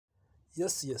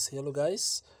Yes, hello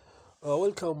guys.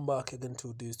 Welcome back again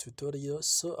to this tutorial.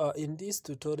 In this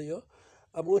tutorial,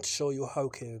 I'm going to show you how you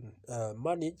can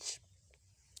manage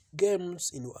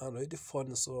games in your Android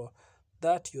phone so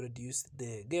that you reduce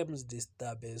the games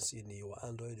disturbance in your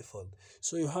Android phone.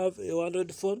 So you have your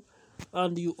Android phone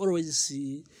and you always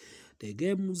see the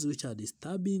games which are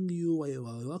disturbing you while you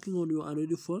are working on your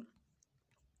Android phone,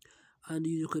 and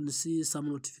you can see some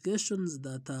notifications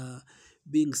that are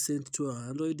being sent to your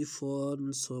Android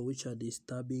phone, so which are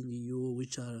disturbing you,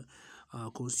 which are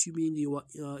consuming your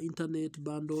internet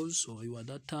bundles or your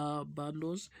data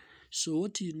bundles. So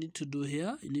what you need to do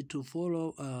here, you need to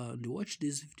follow and watch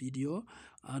this video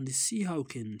and see how you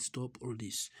can stop all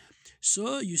this.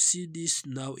 So you see this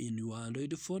now in your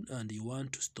Android phone and you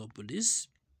want to stop this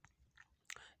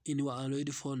in your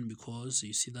Android phone because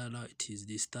you see that now it is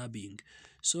disturbing.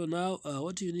 So now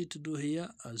what you need to do here,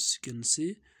 as you can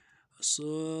see,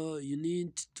 so you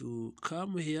need to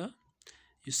come here.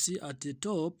 You see at the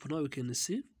top now you can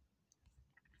see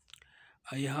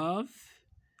I have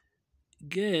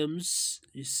games.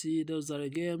 You see those are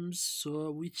games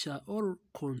so which are all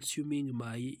consuming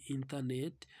my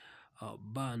internet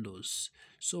bundles.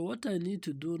 So what I need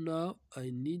to do now, I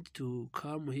need to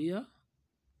come here.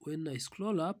 When I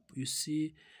scroll up, you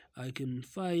see I can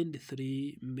find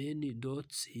three many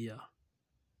dots here.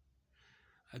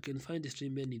 I can find the three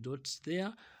many dots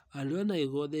there, and when I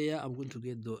go there, I'm going to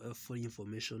get the full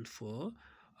information for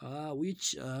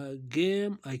which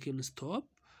game I can stop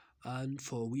and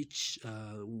for which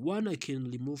one I can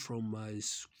remove from my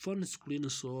phone screen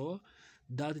so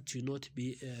that it will not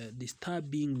be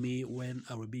disturbing me when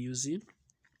I will be using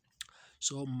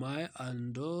my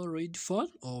Android phone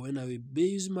or when I will be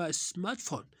using my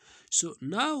smartphone. So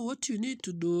now what you need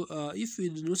to do, if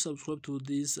you do not subscribe to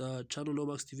this channel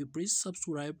Lomax TV, please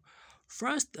subscribe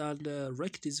first and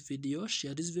like this video,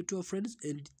 share this video to your friends,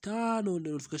 and turn on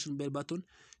the notification bell button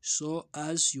so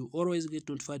as you always get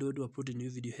notified when we upload a new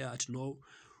video here at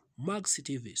Lomax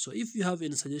TV. So if you have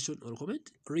any suggestion or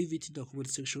comment, leave it in the comment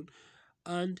section,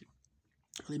 and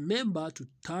remember to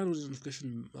turn on the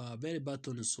notification bell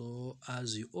button so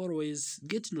as you always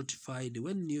get notified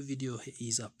when new video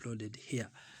is uploaded here.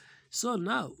 So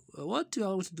now what you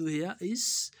want to do here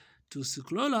is to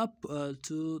scroll up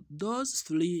to those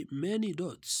three many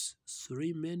dots.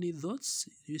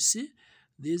 You see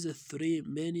these are three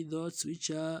many dots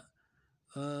which are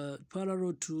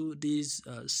parallel to this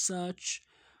search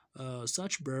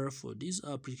bar for these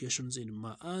applications in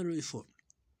my Android phone.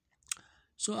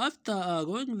 So after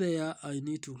going there, I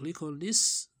need to click on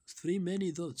this three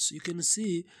many dots. You can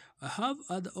see I have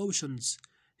other options.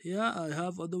 Here I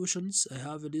have other options. I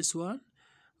have this one.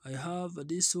 I have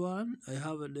this one. I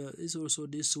have this also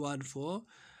this one for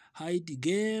hide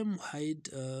game. Hide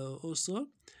also.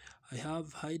 I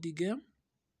have hide game.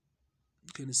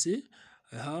 You can see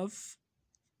I have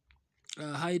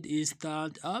hide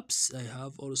instant apps. I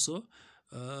have also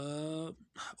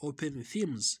open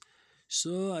themes.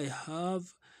 So I have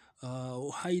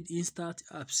hide instant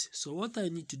apps. So what I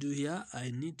need to do here,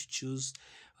 I need to choose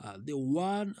the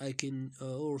one I can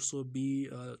also be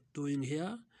doing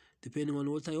here depending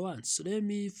on what I want. So let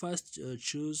me first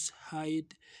choose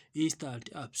hide instant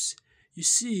apps. You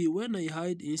see when I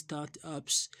hide instant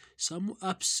apps, some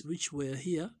apps which were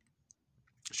here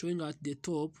showing at the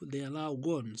top, they are now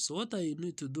gone. So what I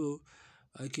need to do,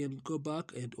 I can go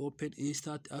back and open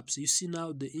instant apps. You see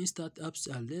now the instant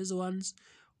apps are these ones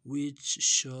which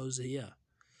shows here.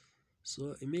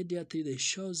 So immediately they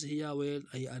shows here when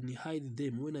I unhide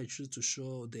them when I choose to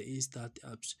show the instant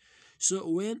apps. So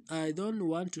when I don't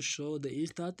want to show the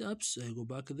instant apps, I go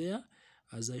back there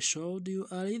as I showed you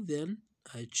earlier, then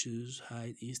I choose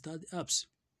hide instant apps.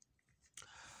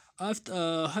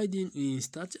 After hiding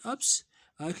instant apps,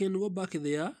 I can go back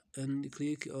there and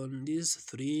click on these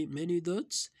three menu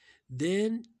dots,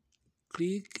 then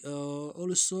click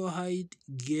also hide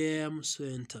game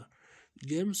center.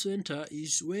 Game center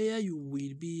is where you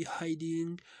will be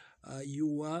hiding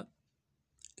your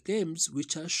games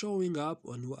which are showing up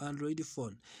on your Android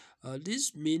phone.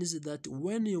 This means that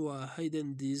when you are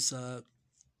hiding this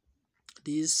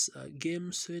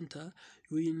game center,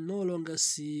 you will no longer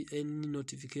see any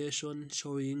notification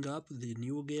showing up the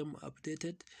new game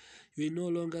updated. You will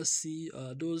no longer see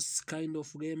those kind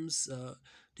of games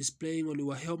displaying on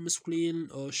your home screen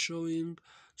or showing,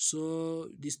 so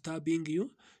disturbing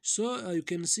you. So you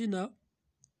can see now,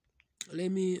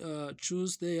 let me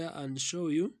choose there and show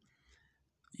you.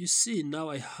 You see now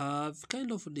I have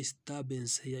kind of a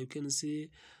disturbance here. You can see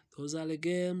those are the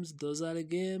games, those are the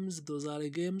games, those are the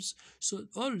games. So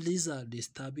all these are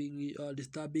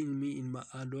disturbing me in my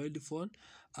Android phone,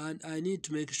 and I need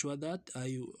to make sure that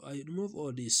I remove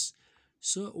all this.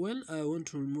 So when I want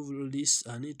to remove all this,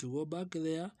 I need to go back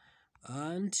there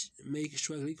and make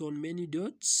sure I click on many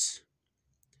dots.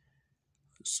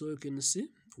 So you can see,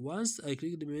 once I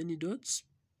click the many dots,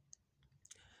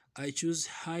 I choose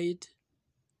hide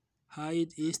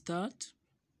instant.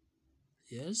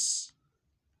 Yes,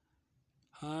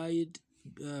 hide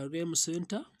game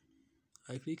center.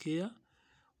 I click here.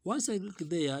 Once I click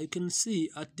there, you can see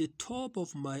at the top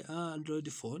of my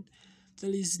Android phone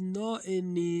there is no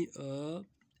any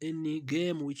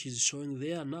game which is showing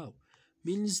there now.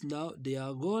 Means now they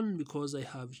are gone because I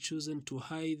have chosen to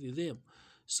hide them.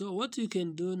 So what you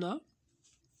can do now,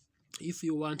 if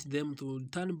you want them to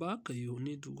turn back, you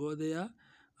need to go there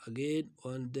again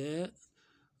on the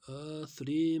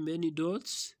three many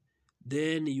dots,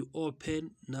 then you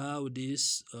open now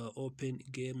this open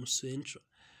game center.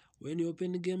 When you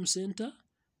open the game center,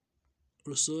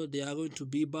 also they are going to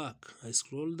be back. I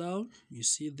scroll down, you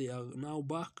see they are now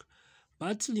back.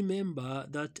 But remember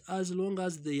that as long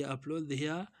as they upload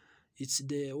here, it's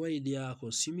the way they are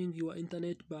consuming your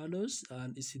internet bundles,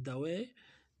 and it's the way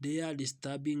they are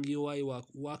disturbing you while you are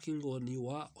working on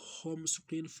your home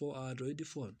screen for Android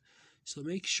phone. So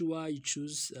make sure you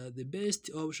choose the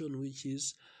best option, which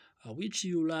is which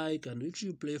you like and which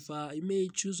you prefer. You may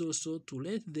choose also to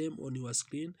let them on your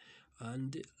screen,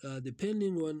 and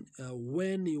depending on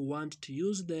when you want to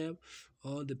use them,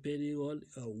 or depending on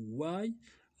why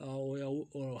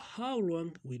or how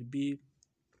long will be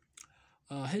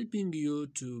helping you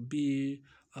to be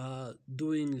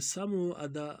doing some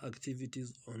other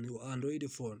activities on your Android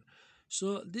phone.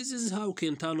 So this is how you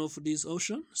can turn off this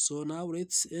option. So now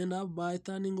let's end up by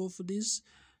turning off this,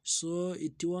 so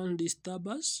it won't disturb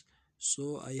us.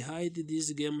 So I hide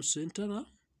this game center now.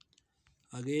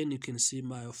 Again, you can see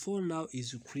my phone now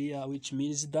is clear, which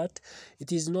means that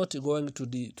it is not going to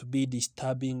be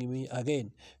disturbing me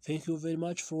again. Thank you very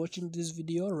much for watching this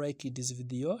video. Like this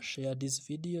video, share this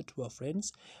video to your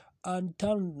friends, and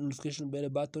turn the notification bell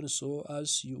button so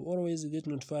as you always get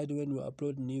notified when we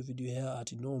upload a new video here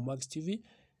at Max TV.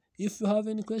 If you have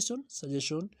any question,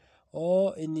 suggestion,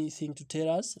 or anything to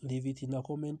tell us, leave it in the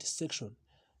comment section.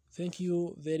 Thank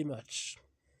you very much.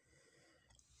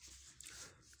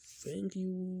 Thank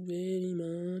you very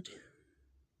much.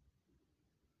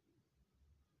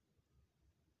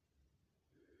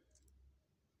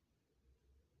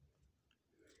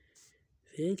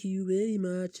 Thank you very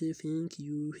much. Thank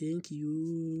you. Thank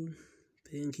you.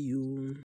 Thank you.